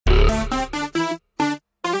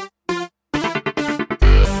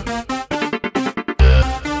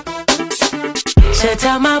should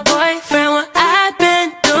tell my boyfriend what I've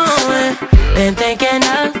been doing. Been thinking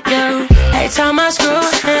of you every time I screw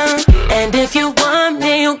him. And if you want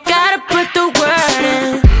me, you gotta put the word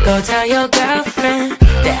in. Go tell your girlfriend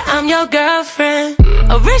that I'm your girlfriend.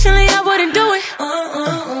 Originally I wouldn't do it,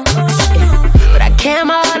 but I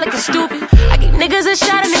came out looking stupid. I give niggas a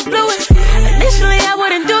shot and they blew it. Initially I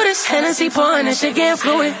wouldn't do this. Hennessy pouring and shit getting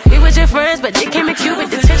fluid. We were just friends, but they came in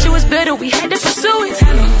Cupid. The tension was bitter, we had to pursue it.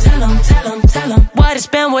 Tell him, tell him, tell him, tell him what it's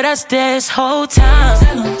been with us this whole time.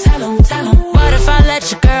 Tell him, tell him, tell him. What if I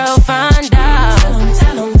let your girl find out? Tell him,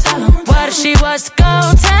 tell him, tell him. What if she was to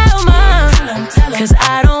go tell mom? Cause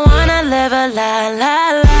I don't wanna live a lie,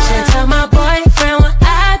 lie, lie. Should tell my boyfriend what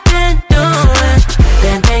I've been doing.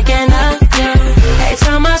 Been thinking of you every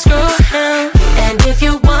time I screw him. And if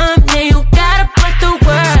you want me, you gotta put the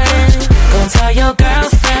word in. Go tell your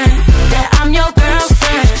girlfriend that I'm your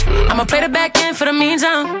girlfriend. I'ma play the back end for the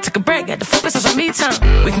meantime. Took a break, had to focus on some me time.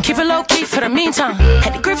 We can keep it low key for the meantime.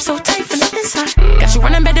 Had the grip so tight from the inside. Got you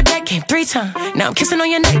running back to back, came 3 times. Now I'm kissing on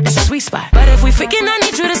your neck, that's a sweet spot. But if we freaking, I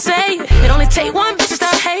need you to say it. It only take one bitch to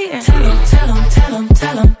start hating. Tell him, tell him, tell him,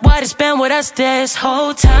 tell him what it's been with us this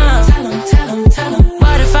whole time. Tell him, tell him, tell him.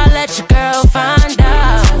 What if I let your girl find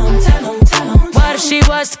out? Tell him, tell him, tell him. What if she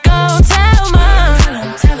was to go